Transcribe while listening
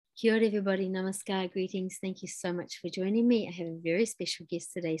Kia ora everybody, namaskar, greetings. Thank you so much for joining me. I have a very special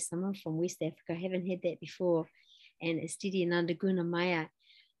guest today, someone from West Africa. I haven't had that before. And it's Didi Nandaguna Maya,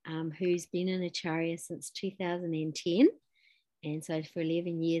 who's been in Acharya since 2010. And so for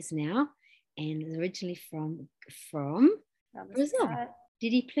 11 years now, and is originally from Brazil.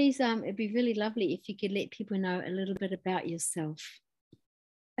 Didi, please, it'd be really lovely if you could let people know a little bit about yourself.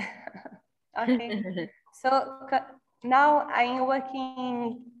 Okay. So now I'm working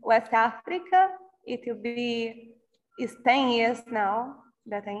in West Africa. It's 10 years now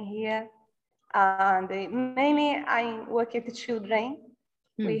that I'm here. And mainly I work with children.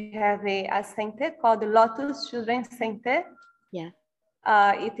 We have a center called Lotus Children's Center. Yeah.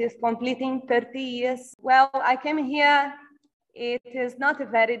 It is completing 30 years. Well, I came here. It is not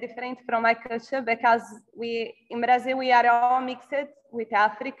very different from my culture because in Brazil, we are all mixed with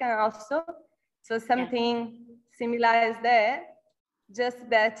African also. So something similar is there, just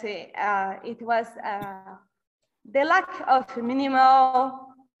that it was the lack of minimal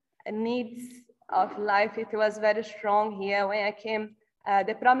needs of life. It was very strong here when I came.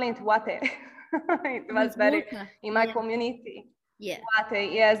 The problem is water. It was very water. In my community. Yeah. Water.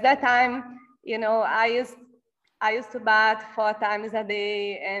 Yes, that time, I used to bath 4 times a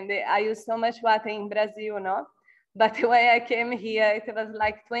day, and I used so much water in Brazil, no? But when I came here, it was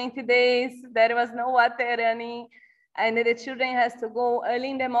like 20 days. There was no water running, and the children has to go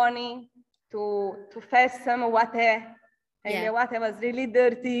early in the morning to fetch some water, and the water was really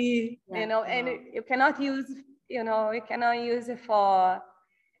dirty, and you cannot use it for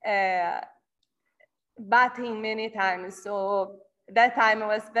bathing many times. So that time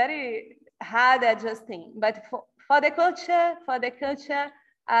was very hard adjusting, but for the culture,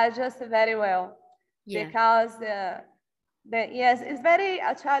 I adjust very well. Because it's very,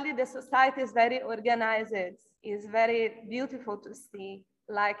 actually the society is very organized. It's very beautiful to see.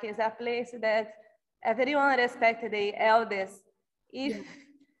 Like it's a place that everyone respects the elders. If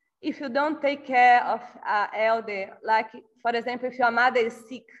you don't take care of an elder, like for example, if your mother is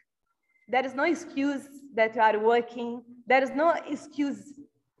sick, there is no excuse that you are working. There is no excuse.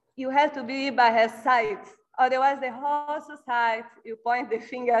 You have to be by her side. Otherwise, the whole society will point the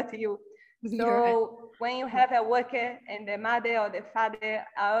finger at you. So when you have a worker and the mother or the father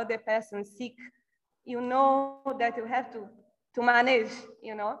or the person sick, you know that you have to manage,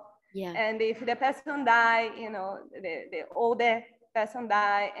 Yeah. And if the person die, the older person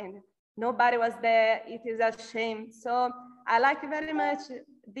die and nobody was there, it is a shame. So I like very much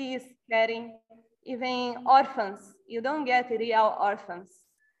this caring, even orphans. You don't get real orphans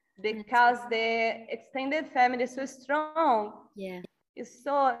because the extended family is so strong. Yeah. It's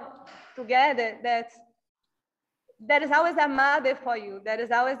so together that there is always a mother for you. There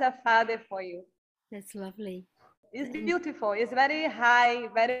is always a father for you. That's lovely. It's beautiful. It's very high,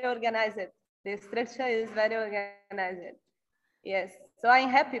 very organized. The structure is very organized. Yes. So I'm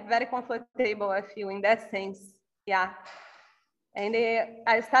happy, very comfortable, I feel, in that sense. Yeah. And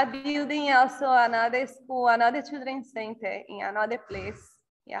I start building also another school, another children's center in another place.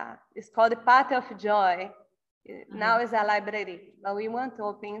 Yeah. It's called Path of Joy. Now it's a library, but we want to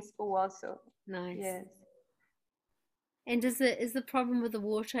open school also. Nice. Yes. And is the problem with the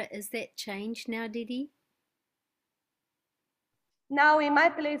water, is that changed now, Didi? Now in my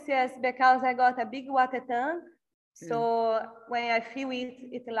place, yes, because I got a big water tank. So when I fill it,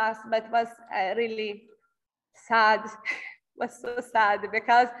 it lasts, but it was really sad. It was so sad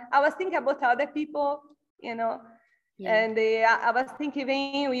because I was thinking about other people, and I was thinking,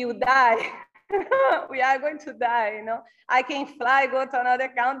 when we will die. We are going to die, I can fly, go to another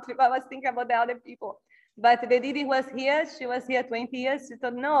country, but I was thinking about the other people. But the Didi was here, she was here 20 years. She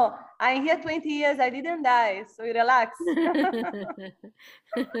told, no, I'm here 20 years, I didn't die, so relax. So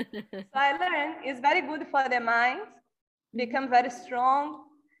I learned it's very good for the mind, become very strong.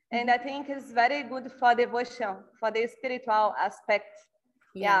 And I think it's very good for devotion, for the spiritual aspect.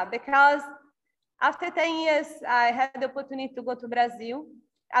 Yeah, because after 10 years, I had the opportunity to go to Brazil.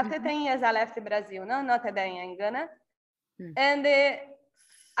 After 10 years, I left Brazil, not in Ghana. And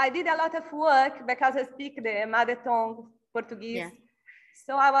I did a lot of work because I speak the mother tongue, Portuguese.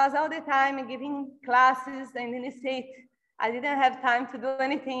 So I was all the time giving classes and initiate. I didn't have time to do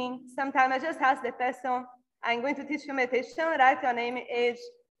anything. Sometimes I just ask the person, I'm going to teach you meditation, write your name, age,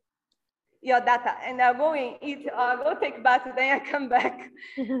 your data, and I'll go and eat or I'll go take bath, then I come back.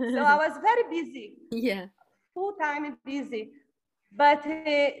 So I was very busy. Yeah. Full-time busy. But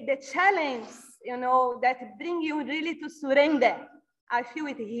the challenge, that bring you really to surrender, I feel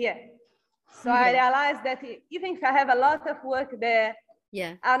it here. So I realized that even if I have a lot of work there,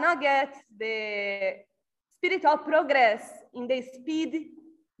 I'll not get the spiritual progress in the speed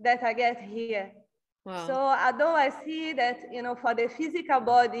that I get here. Wow. So although I see that, for the physical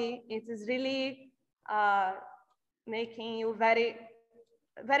body, it is really making you very,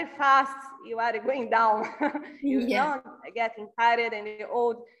 very fast. You are going down. You're not getting tired and you're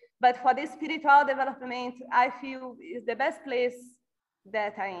old. But for the spiritual development, I feel is the best place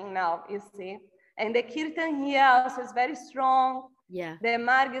that I am now, you see. And the Kirtan here also is very strong. Yeah. The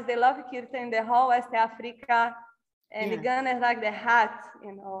Margis, they love Kirtan in the whole West Africa. And the Ghana is like the heart,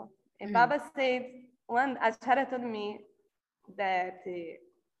 And Baba said, one Acharya told me that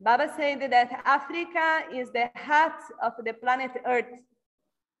Baba said that Africa is the heart of the planet Earth.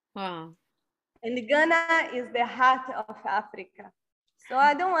 Wow. And Ghana is the heart of Africa. So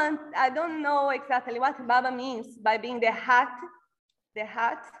I don't know exactly what Baba means by being the heart.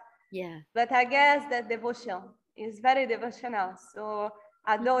 Yeah. But I guess that devotion is very devotional. So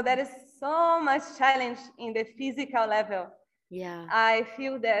although there is so much challenge in the physical level, I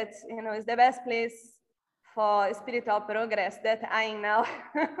feel that, it's the best place for spiritual progress that I am now.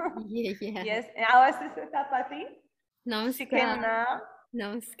 Yes. And our sister Tapati, she came now.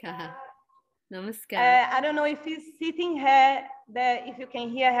 Namaskar. Namaskar. I don't know if he's sitting here, if you can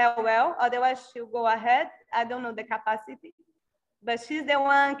hear her well, otherwise she'll go ahead. I don't know the capacity. But she's the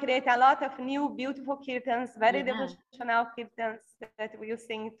one create a lot of new beautiful kirtans, very devotional kirtans that we'll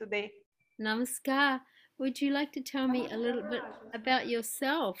sing today. Namaskar. Would you like to tell me a little bit about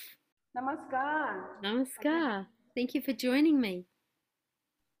yourself? Namaskar. Namaskar. Thank you for joining me.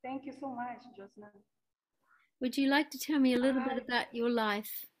 Thank you so much, Josna. Would you like to tell me a little bit about your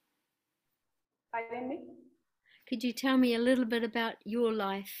life? Pardon me? Could you tell me a little bit about your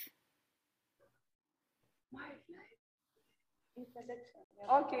life? My life.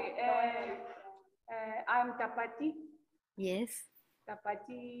 Okay. I'm Tapati. Yes.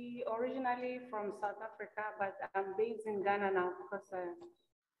 Tapati, originally from South Africa, but I'm based in Ghana now because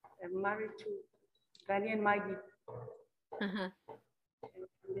I'm married to Ghanaian Maggie.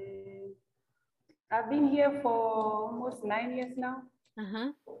 I've been here for almost 9 years now.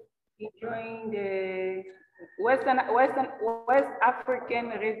 Enjoying the West African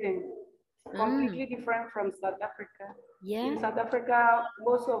rhythm, completely different from South Africa. Yeah. In South Africa,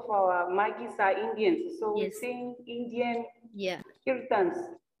 most of our Magis are Indians, so we sing Indian kirtans.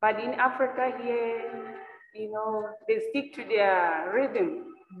 But in Africa here, they stick to their rhythm.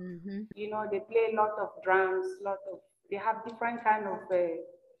 They play a lot of drums, they have different kind of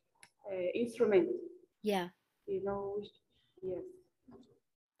instruments. Yeah. Yes.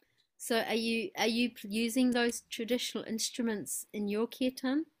 So are you using those traditional instruments in your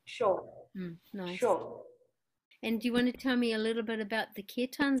kirtan? Sure. Nice. Sure. And do you want to tell me a little bit about the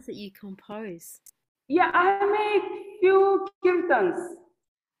kirtans that you compose? Yeah, I made few kirtans.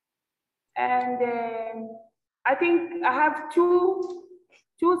 And I think I have two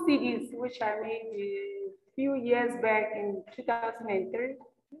CDs which I made a few years back in 2003.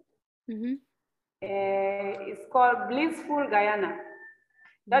 It's called Blissful Guyana.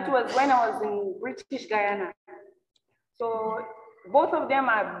 That was when I was in British Guyana. So both of them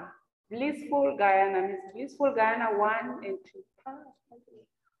are Blissful Guyana, means Blissful Guyana 1 and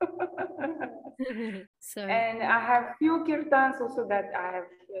 2. And I have few kirtans also that I have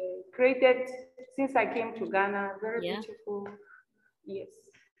created since I came to Ghana. Very beautiful. Yes.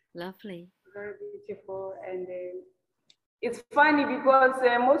 Lovely. Very beautiful. And it's funny because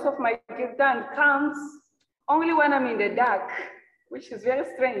most of my kirtan comes only when I'm in the dark, which is very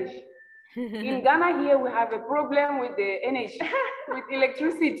strange. In Ghana here, we have a problem with the energy, with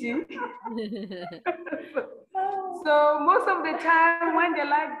electricity. So most of the time when the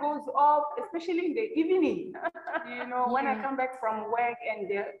light goes off, especially in the evening, when I come back from work and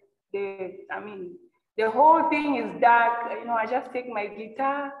the whole thing is dark, I just take my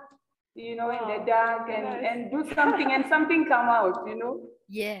guitar, in the dark and do something and something come out,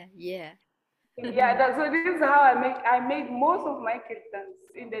 Yeah, yeah. Yeah, so this is how I make most of my kirtans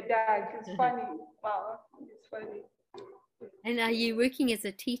in the dark. It's funny. Wow, it's funny. And are you working as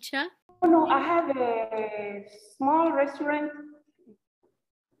a teacher? No, I have a small restaurant.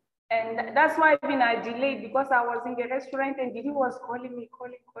 And that's why I delayed because I was in the restaurant and Didi was calling me.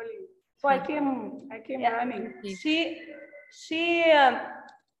 So I came running. She and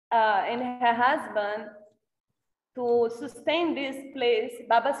her husband, to sustain this place,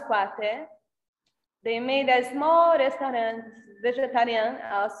 Baba's Quarter, they made a small restaurant, vegetarian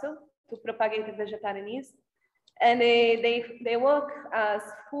also, to propagate vegetarianism. And they work as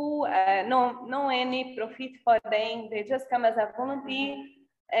full, no any profit for them. They just come as a volunteer,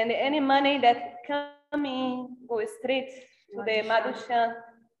 and any money that come in go straight to the Madhushan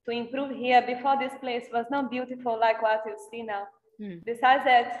to improve here. Before, this place was not beautiful like what you see now. Besides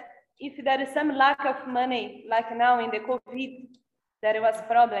that, if there is some lack of money, like now in the COVID, there was a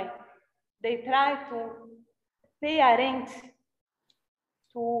problem, they try to pay a rent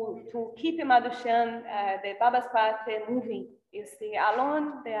to keep Madhuchand, the Baba's party moving. You see,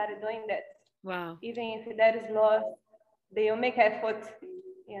 alone, they are doing that. Wow. Even if there is loss, they will make effort,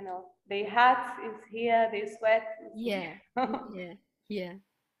 you know. Their heart is here, their sweat is here. Yeah.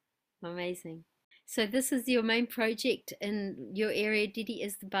 Amazing. So this is your main project in your area, Didi,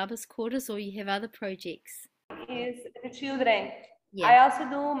 is the Baba's Quarters, or you have other projects? Is the children. Yeah. I also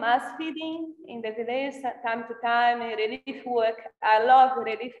do mass feeding in the village time to time, relief work. I love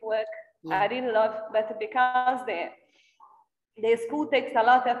relief work. Yeah. I really love, but because the school takes a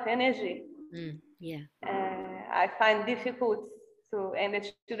lot of energy. Yeah. I find difficult to end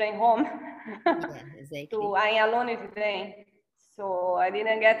the children home. Yeah, exactly. I'm alone with them. So I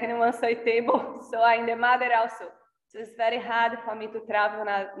didn't get anyone on a table. So I'm the mother also. So it's very hard for me to travel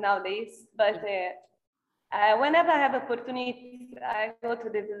nowadays. But whenever I have opportunity, I go to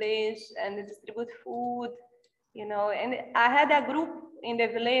the village and distribute food, you know. And I had a group in the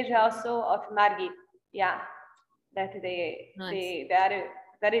village also of Margi, that they are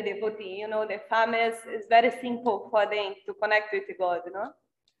very devotee, you know. The farmers is very simple for them to connect with God, you know.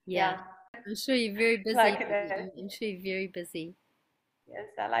 Yeah. I'm sure you're very busy. I'm sure you're very busy. Yes,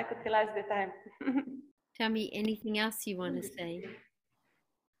 I like to utilize the time. Tell me anything else you want to say.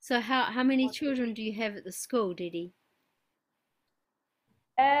 So how many children do you have at the school, Didi?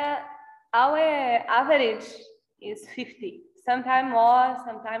 Our average is 50. Sometimes more,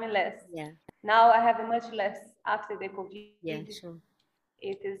 sometimes less. Yeah. Now I have much less after the COVID. Yeah, sure.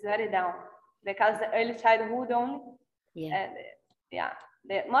 It is very down because the early childhood only. Yeah.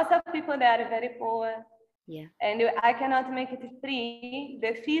 And most of the people, they are very poor. Yeah. And I cannot make it free.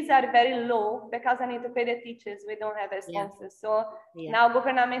 The fees are very low because I need to pay the teachers. We don't have a sponsor. So now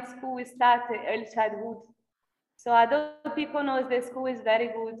government school start early childhood. So although people know the school is very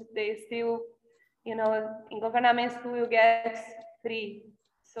good, they still, you know, in government school you get free.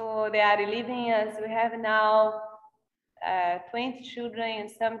 So they are relieving us. We have now 20 children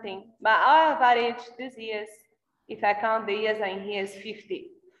and something. But our average this year, if I count the years I'm here, is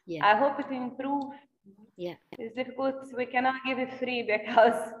 50. Yeah. I hope it improve. Yeah. It's difficult. We cannot give it free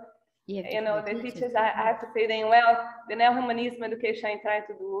because, you know, the teachers, I have to pay them well. The neo-humanism education I'm trying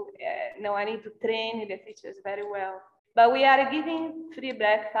to do, no, I need to train the teachers very well. But we are giving free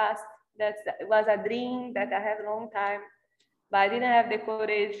breakfast. That was a dream that I have a long time, but I didn't have the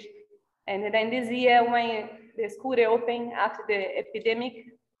courage. And then this year, when the school reopened after the epidemic,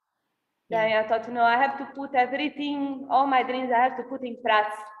 then I thought, no, I have to put everything, all my dreams, I have to put in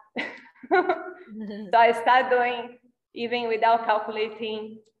practice. So I start doing even without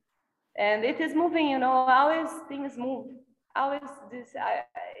calculating, and it is moving, you know. Always things move. Always this.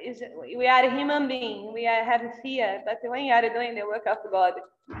 We are human beings. We have fear, but when you are doing the work of God,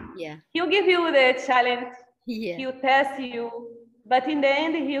 He'll give you the challenge. He'll test you, but in the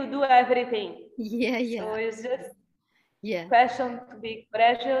end, He'll do everything. So it's just question to be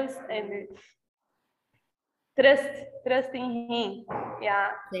courageous and trust in Him. Yeah.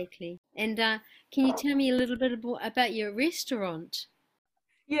 Exactly. And can you tell me a little bit more about your restaurant?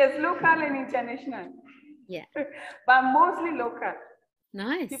 Yes, local and international. Yeah. But mostly local.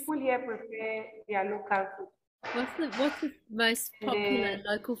 Nice. People here prefer their local food. What's the most popular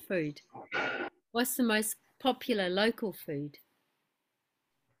local food? What's the most popular local food?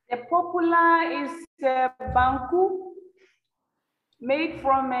 The popular is banku, made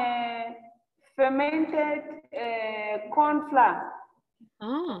from fermented corn flour.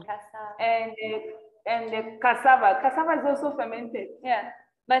 Oh. And the cassava. Cassava is also fermented. Yeah,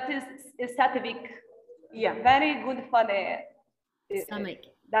 but it's sattvic. Yeah. Very good for the stomach,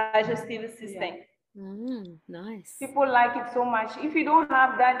 digestive system. Yeah. Nice. People like it so much. If you don't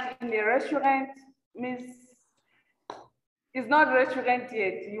have that in the restaurant, means it's not restaurant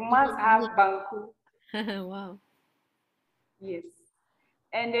yet. You must have banku. Wow. Yes.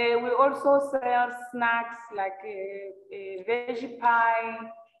 And we also sell snacks like veggie pie,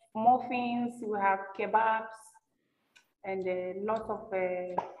 muffins, we have kebabs, and lots of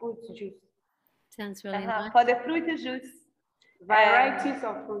fruit juice. Sounds really nice. For the fruit juice. Varieties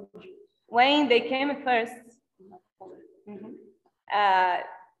of fruit juice. When they came first,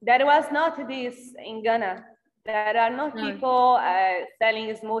 there was not this in Ghana. There are no people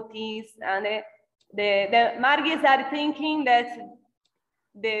selling smoothies, and the Margis are thinking that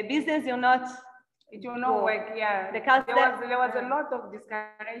the business will not. It will not work, because there was a lot of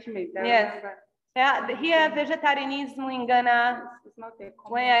discouragement. Yes. Yeah, here vegetarianism in Ghana,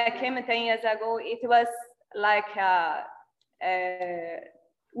 when I came 10 years ago, it was like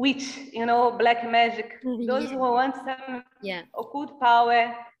witch, you know, black magic. Those who want some occult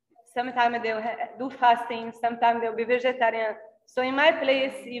power, sometimes they'll do fasting, sometimes they'll be vegetarian. So in my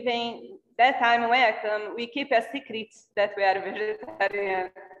place, even that time when I come, we keep a secret that we are vegetarian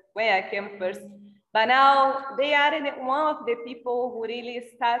when I came first. But now they are one of the people who really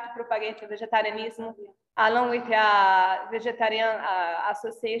start propagating vegetarianism along with a vegetarian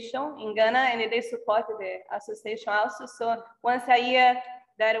association in Ghana, and they support the association also. So once a year,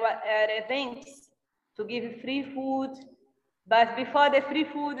 there are events to give free food. But before the free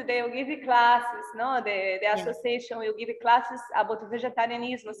food, they will give you classes, no? The association will give you classes about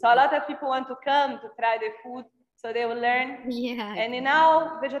vegetarianism. So a lot of people want to come to try the food, so they will learn. Yeah. And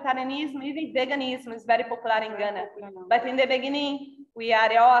now vegetarianism, even veganism is very popular in Ghana. But in the beginning, we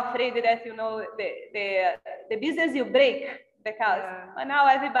are all afraid that, you know, the business will break, because but now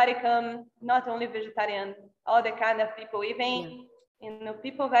everybody come, not only vegetarian, all the kind of people, even you know,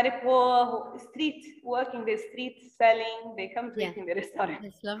 people very poor, street, work in the street, selling, they come to eat in the restaurant.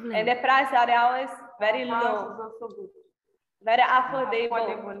 That's lovely. And the price are always very low, very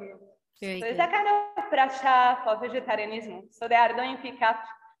affordable. So it's a kind of prasha for vegetarianism. So they are doing pick-up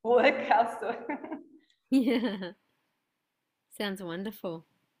work also. Yeah. Sounds wonderful.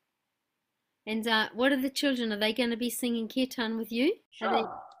 And what are the children? Are they going to be singing kirtan with you? Sure.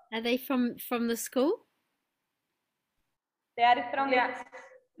 Are they from the school? They are from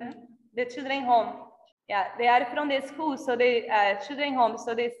the children home. Yeah, they are from the school, so they children home,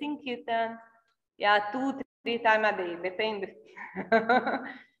 so they sing kirtan. Yeah, 2-3 times a day, depend.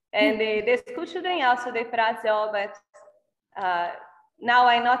 And the school children also they practice all, but now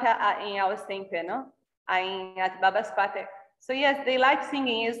I'm not in our center, no, I'm at Baba's Pater. So yes, they like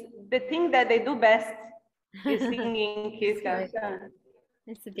singing. Is the thing that they do best is singing kirtan.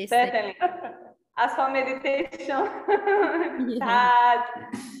 That's the best. Certainly. As for meditation, sad.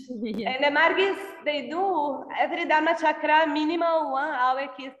 And the Margis, they do every Dharma Chakra minimum 1 hour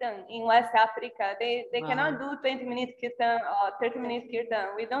kirtan in West Africa. They cannot do 20-minute kirtan or 30-minute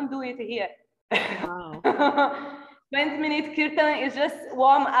kirtan. We don't do it here. Wow. 20-minute kirtan is just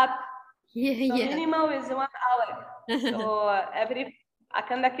warm up. So minimum is 1 hour. So every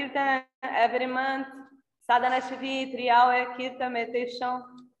Akhanda Kirtan every month, Sadhana Shivi 3-hour kirtan meditation.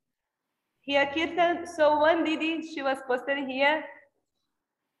 Here kirtan, so one Didi, she was posted here,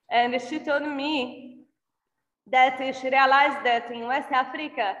 and she told me that she realized that in West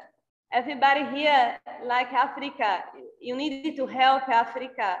Africa, everybody here like Africa, you need to help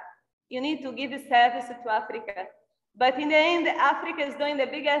Africa, you need to give service to Africa. But in the end, Africa is doing the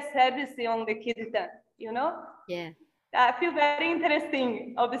biggest service on the kirtan, you know? Yeah. I feel very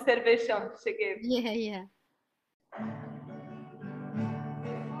interesting observation she gave. Yeah.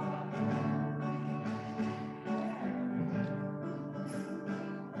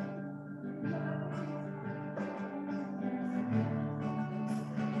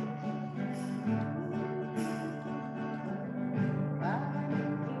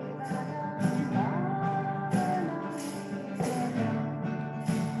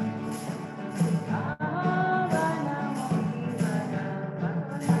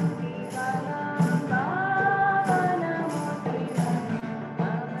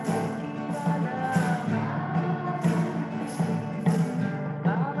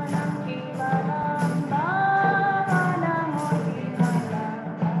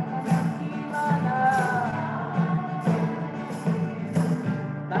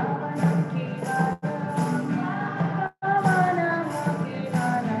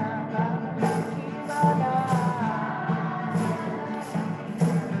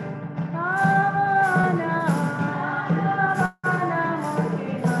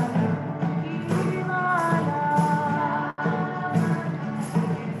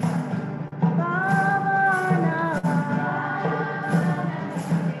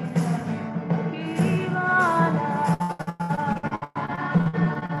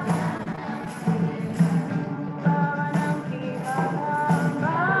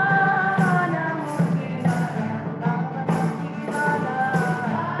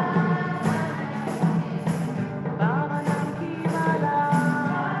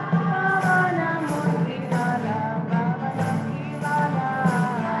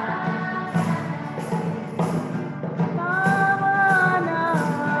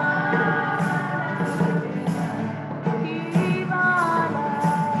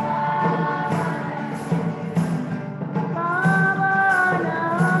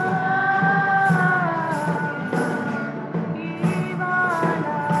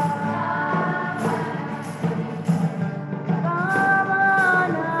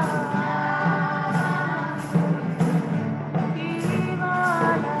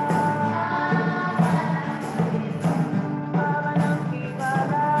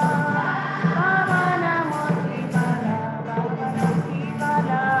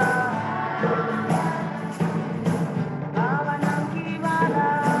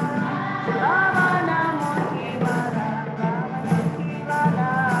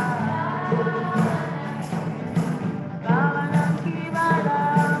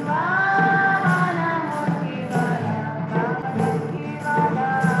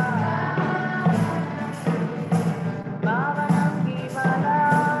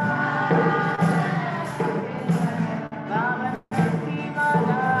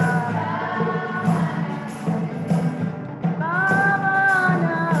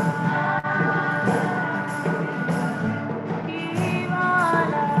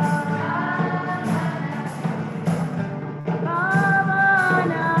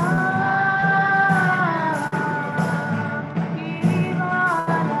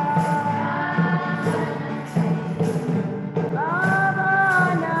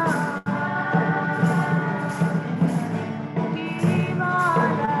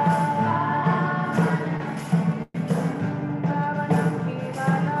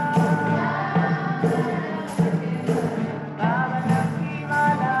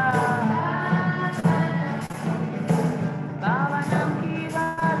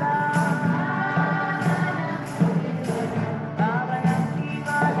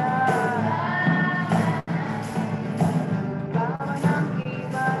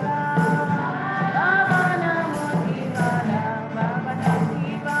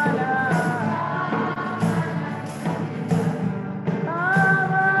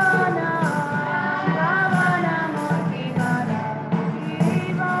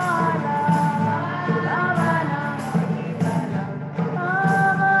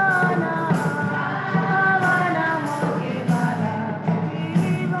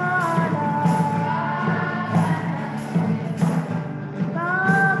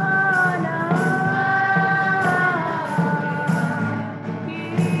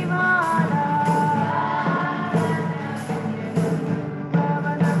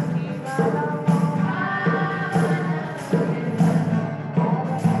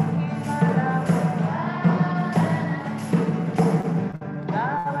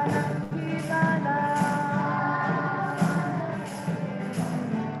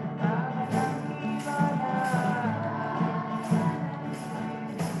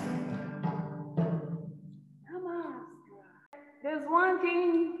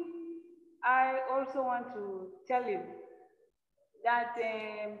 also want to tell you that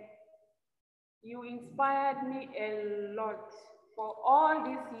you inspired me a lot for all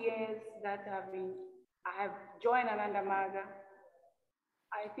these years that I have joined Ananda Marga.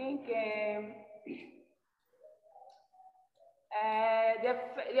 I think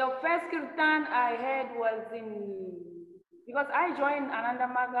the first kirtan I had was because I joined Ananda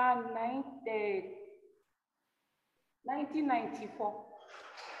Marga in 1994.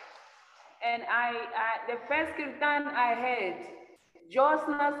 And the first kirtan I had,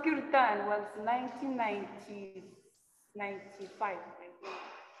 Josna's kirtan, was 1995, I think.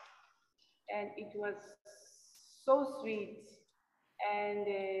 And it was so sweet. And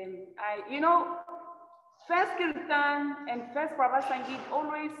first kirtan and first Prabhat Sangeet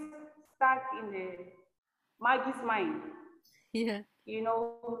always stuck in the Maggie's mind. Yeah.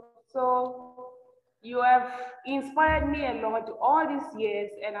 So you have inspired me a lot all these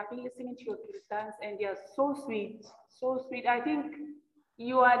years, and I've been listening to your kirtans, and they are so sweet, so sweet. I think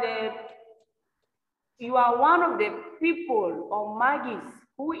you are one of the people or Maggies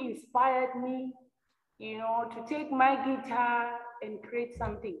who inspired me, to take my guitar and create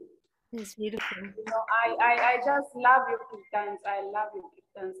something. It's beautiful. I just love your kirtans. I love your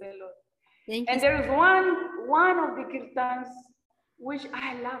kirtans a lot. Thank and you. There is one of the kirtans which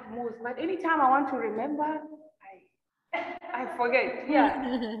I love most, but anytime I want to remember, I forget.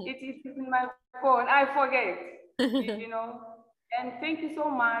 Yeah, it is in my phone. I forget. And thank you so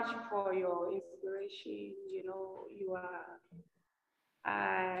much for your inspiration. You are.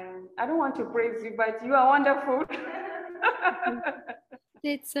 I don't want to praise you, but you are wonderful.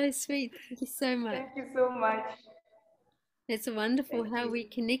 That's so sweet. Thank you so much. Thank you so much. It's wonderful how we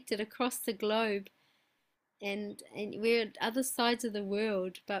connected across the globe, and we're at other sides of the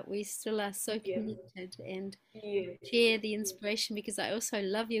world, but we still are so connected and share the inspiration, because I also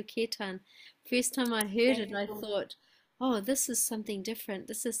love your kirtan. First time I heard it, I thought, oh, this is something different.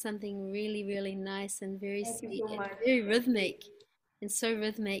 This is something really, really nice and very sweet and very rhythmic, and so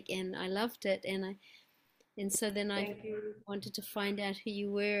rhythmic, and I loved it. And so then I wanted to find out who you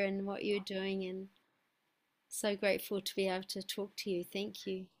were and what you're doing, and so grateful to be able to talk to you. Thank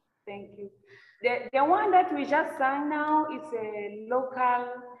you. Thank you. The one that we just sang now is a local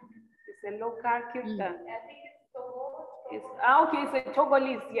kirtan. I think it's Togo. It's a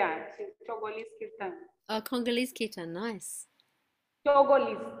Togolese, yeah. It's a Togolese kirtan. Oh, Congolese kirtan, nice.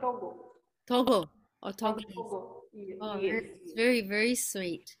 Togolese, Togo. Togo. Oh, Togolese. Togo. Oh, yes. Very, very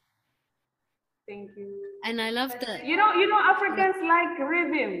sweet. Thank you. And I love that. Africans like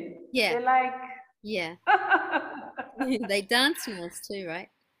rhythm. Yeah. They like. Yeah. They dance nice too, right?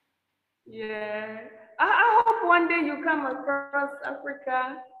 Yeah. I hope one day you come across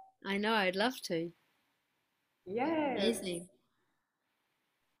Africa. I know, I'd love to. Yeah. Amazing.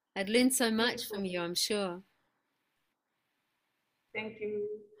 I'd learn so much from you, I'm sure. Thank you.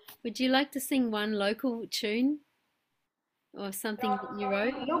 Would you like to sing one local tune? Or something that you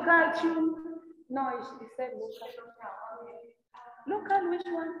wrote? Local tune? No, he said local. Local, which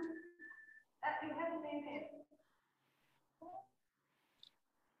one? You haven't named it.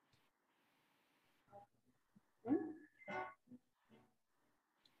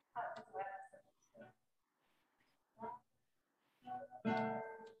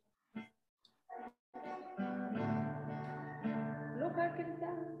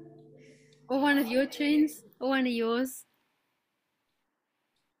 Or one of your tunes? Or one of yours?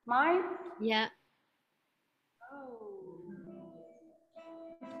 Mine? Yeah.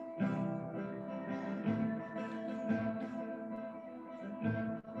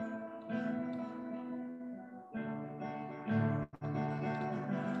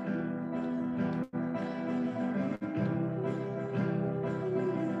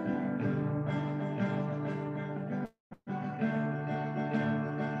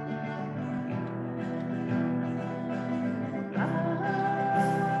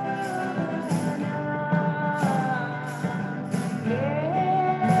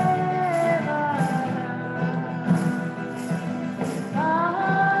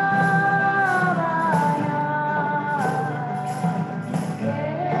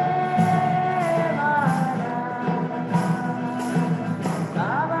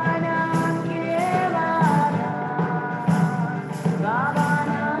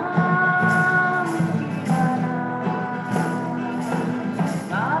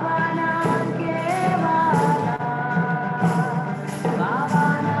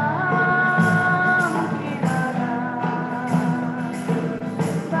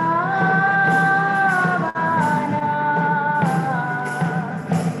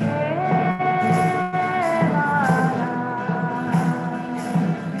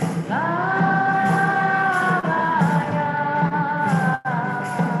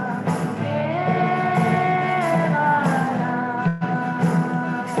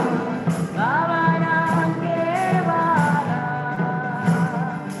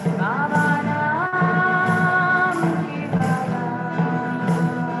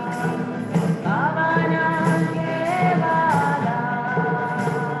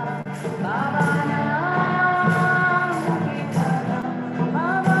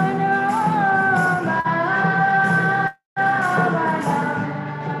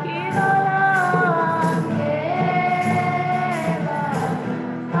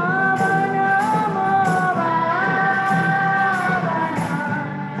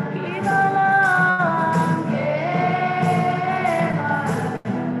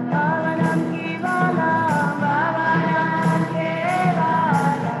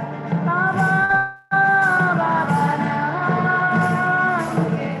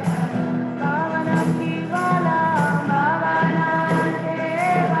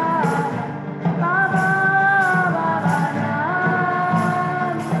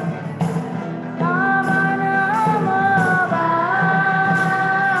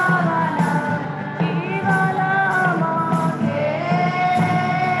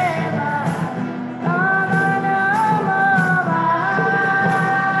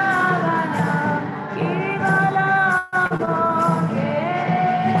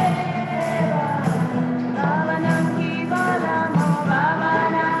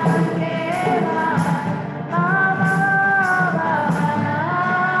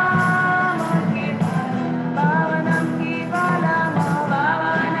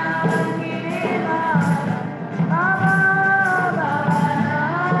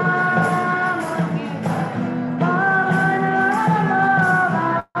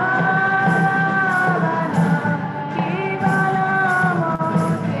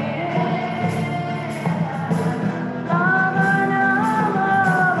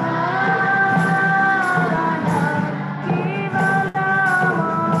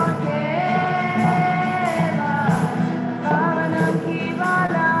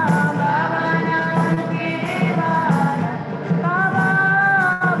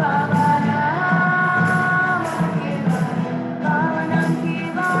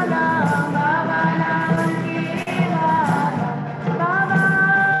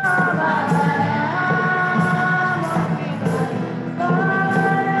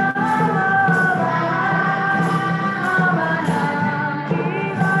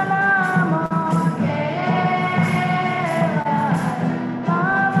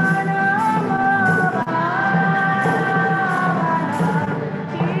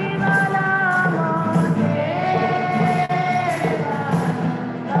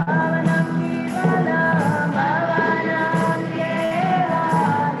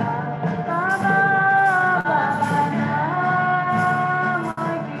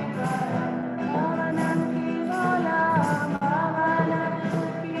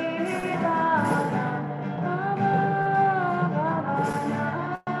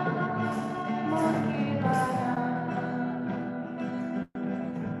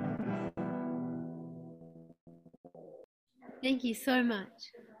 Thank you so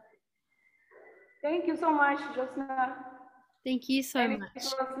much. Thank you so much, Josna. Thank you so much.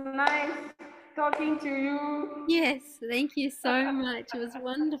 It was nice talking to you. Yes, thank you so much. It was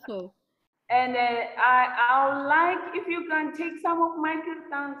wonderful. And I would like if you can take some of my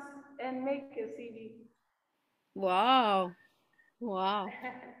kirtans and make a CD. Wow. Wow.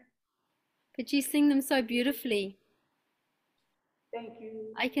 But you sing them so beautifully. Thank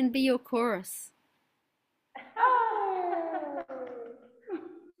you. I can be your chorus.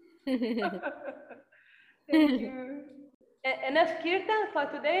 Thank you. Enough kirtan for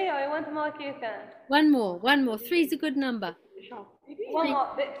today, or you want more kirtan? One more. 3 is a good number. One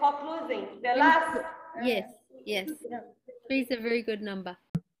more for closing. The last. Yes. 3 is a very good number.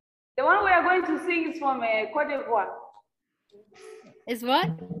 The one we are going to sing is from Cote d'Ivoire. Is what?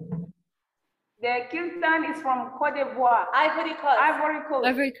 The kirtan is from Cote d'Ivoire. Ivory Coast. Ivory Coast.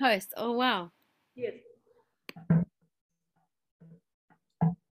 Ivory Coast. Oh, wow. Yes.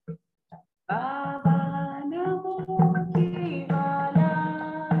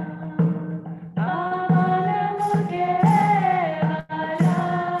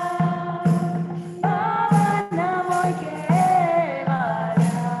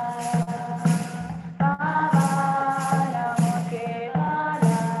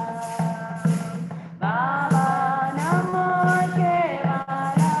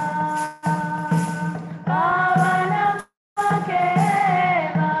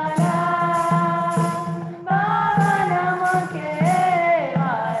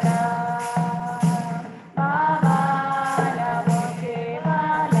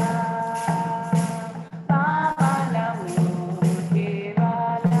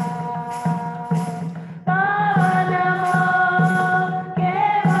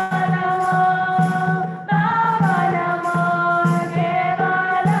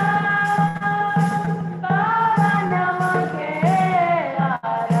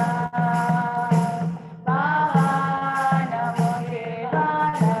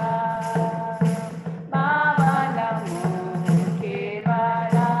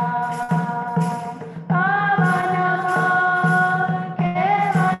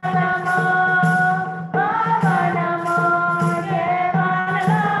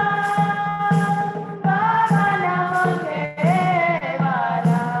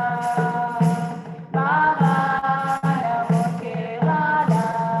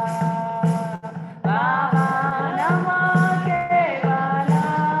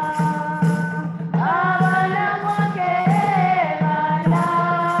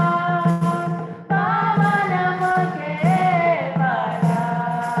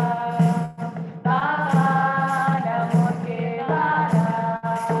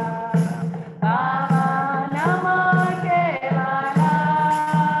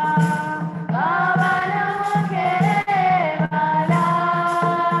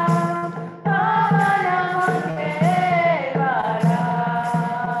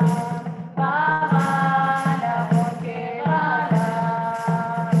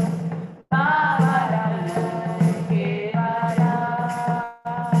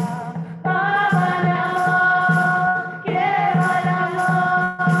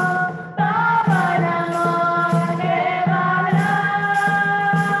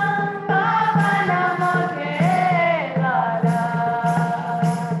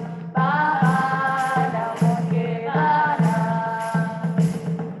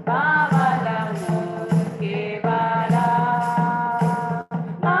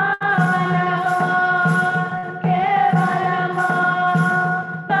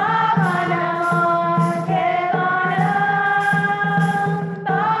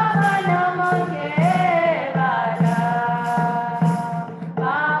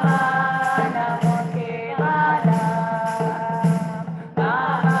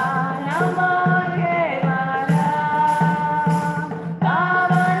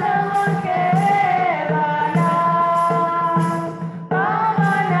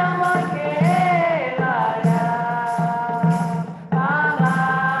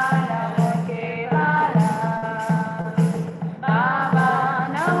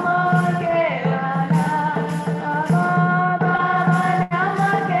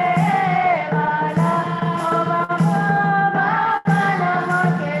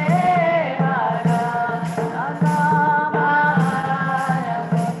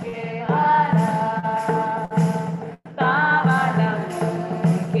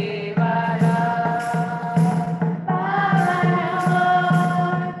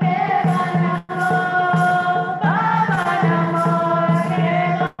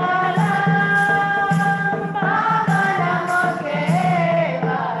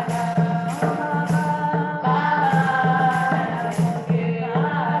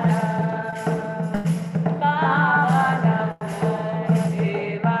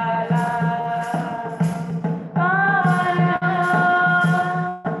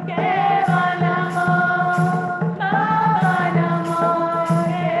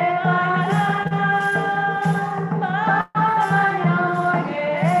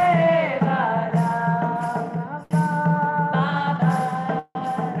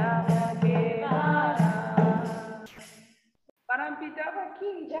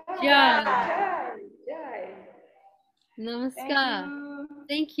 Namaskar.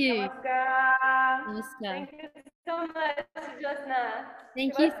 Thank you. Namaskar. Namaskar. Thank you so much, Jyotsna.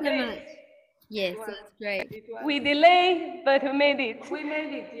 Thank you so much. Yes, it was great. We delayed, but we made it. We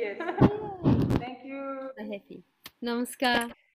made it, yes. Thank you. So happy. Namaskar.